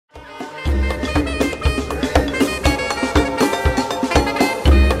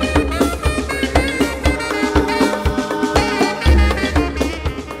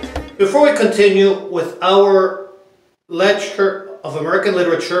Before we continue with our lecture of American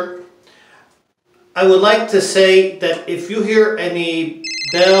literature, I would like to say that if you hear any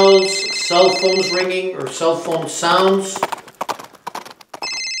bells, cell phones ringing, or cell phone sounds,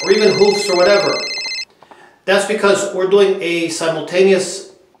 or even hoofs or whatever, that's because we're doing a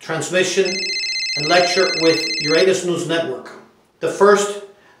simultaneous transmission and lecture with Uranus News Network, the first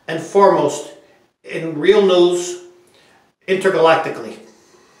and foremost in real news intergalactically.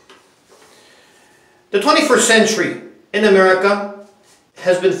 The 21st century in America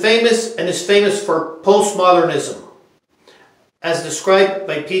has been famous and is famous for postmodernism, as described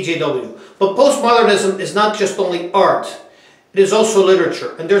by PJW. But postmodernism is not just only art, it is also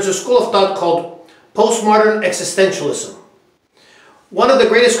literature. And there's a school of thought called postmodern existentialism. One of the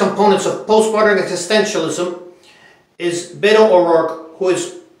greatest components of postmodern existentialism is Beto O'Rourke, who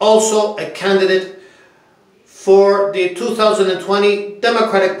is also a candidate for the 2020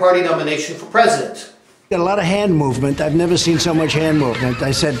 Democratic Party nomination for president. Got a lot of hand movement. I've never seen so much hand movement.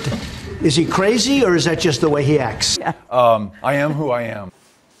 I said, is he crazy or is that just the way he acts? I am who I am.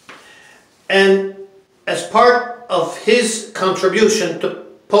 And as part of his contribution to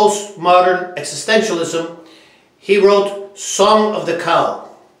postmodern existentialism, he wrote Song of the Cow,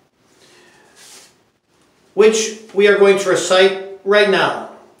 which we are going to recite right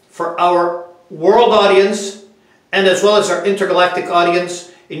now for our world audience and as well as our intergalactic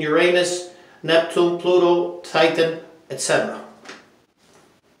audience in Uranus, Neptune, Pluto, Titan, etc.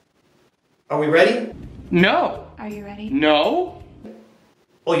 Are we ready? No. Are you ready? No.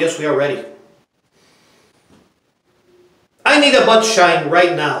 Oh yes, we are ready. I need a butt shine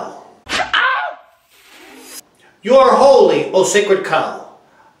right now. You are holy, O sacred cow.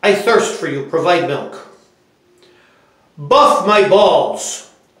 I thirst for you, provide milk. Buff my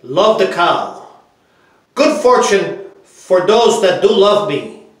balls, love the cow. Good fortune for those that do love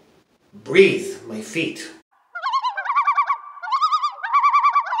me. Breathe my feet.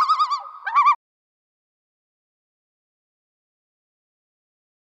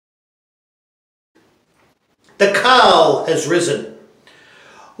 The cow has risen.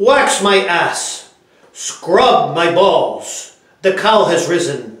 Wax my ass, scrub my balls. The cow has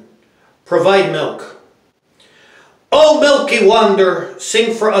risen. Provide milk. O milky wonder,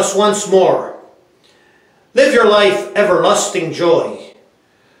 sing for us once more. Live your life, everlasting joy.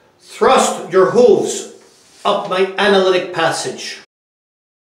 Thrust your hooves up my analytic passage.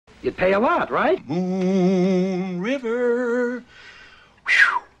 You'd pay a lot, right? Moon River.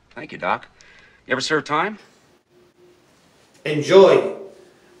 Whew. Thank you, Doc. You ever serve time? Enjoy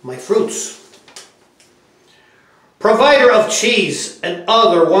my fruits. Provider of cheese and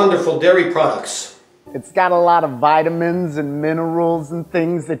other wonderful dairy products. It's got a lot of vitamins and minerals and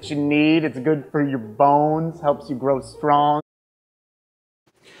things that you need. It's good for your bones, helps you grow strong.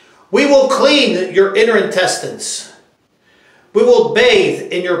 We will clean your inner intestines. We will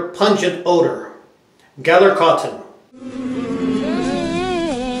bathe in your pungent odor. Gather cotton.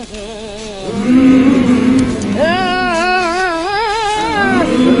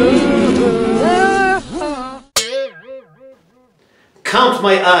 Count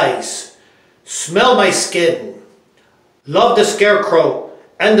my eyes. Smell my skin. Love the scarecrow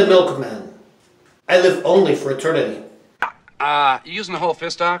and the milkman. I live only for eternity. You using the whole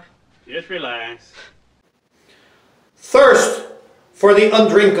fist, Doc? Just relax. Thirst for the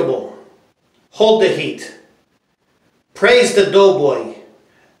undrinkable. Hold the heat. Praise the doughboy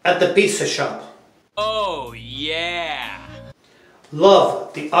at the pizza shop. Oh, yeah.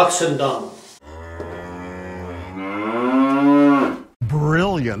 Love the oxen dung.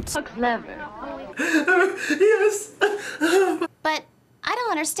 Brilliant. So clever. Yes. But I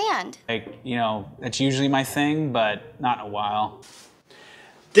don't understand. Like, you know, that's usually my thing, but not in a while.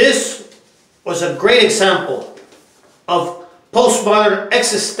 This was a great example of postmodern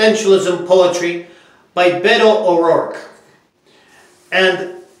existentialism poetry by Beto O'Rourke.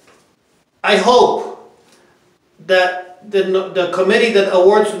 And I hope that the committee that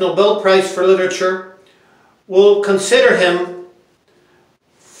awards the Nobel Prize for Literature will consider him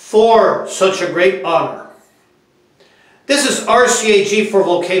for such a great honor. This is RCAG for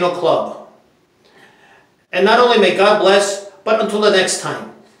Volcano Club. And not only may God bless, but until the next time.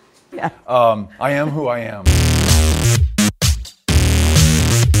 I am who I am.